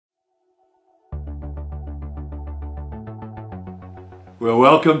Well,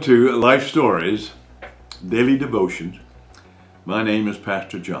 welcome to Life Stories, Daily Devotions. My name is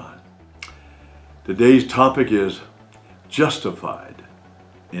Pastor John. Today's topic is justified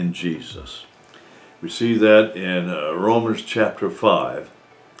in Jesus. We see that in Romans chapter 5,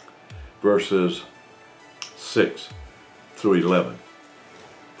 verses 6 through 11.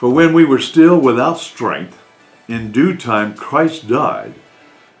 For when we were still without strength, in due time Christ died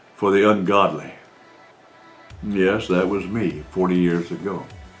for the ungodly. Yes, that was me 40 years ago.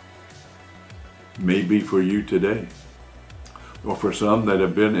 Maybe for you today. Or for some that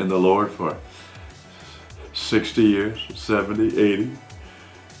have been in the Lord for 60 years, 70, 80.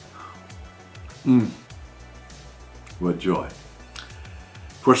 What joy.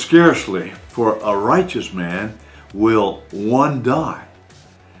 For scarcely for a righteous man will one die.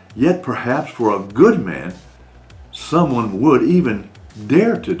 Yet perhaps for a good man, someone would even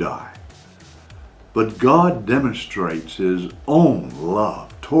dare to die. But God demonstrates His own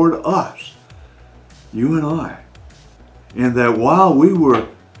love toward us, you and I, in that while we were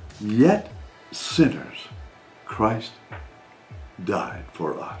yet sinners, Christ died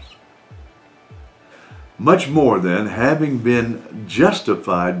for us. Much more then, having been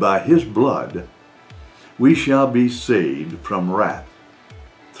justified by His blood, we shall be saved from wrath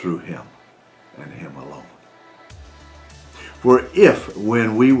through Him and Him alone. For if,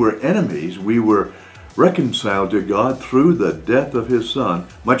 when we were enemies, we were reconciled to God through the death of His Son,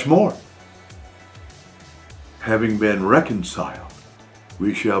 much more, having been reconciled,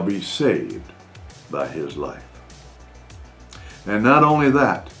 we shall be saved by His life. And not only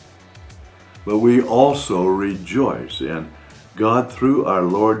that, but we also rejoice in God through our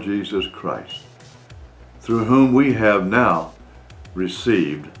Lord Jesus Christ, through whom we have now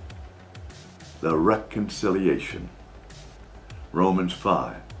received the reconciliation. Romans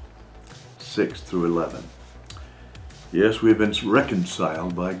 5, 6 through 11. Yes, we've been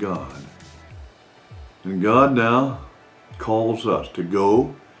reconciled by God. And God now calls us to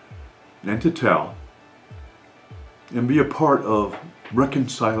go and to tell and be a part of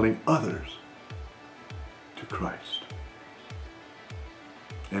reconciling others to Christ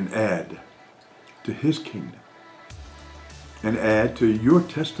and add to His kingdom and add to your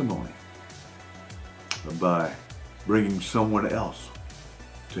testimony by bringing someone else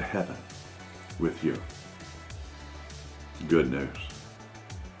to heaven with you. Good news.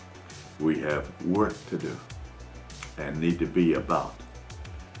 We have work to do and need to be about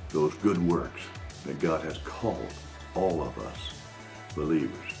those good works that God has called all of us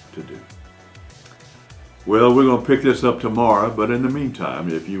believers to do. Well, we're going to pick this up tomorrow, but in the meantime,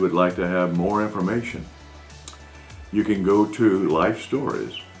 if you would like to have more information, you can go to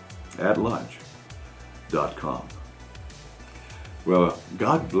LifeStoriesAtLunch.com. Well,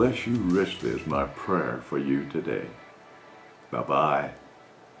 God bless you richly is my prayer for you today. Bye-bye.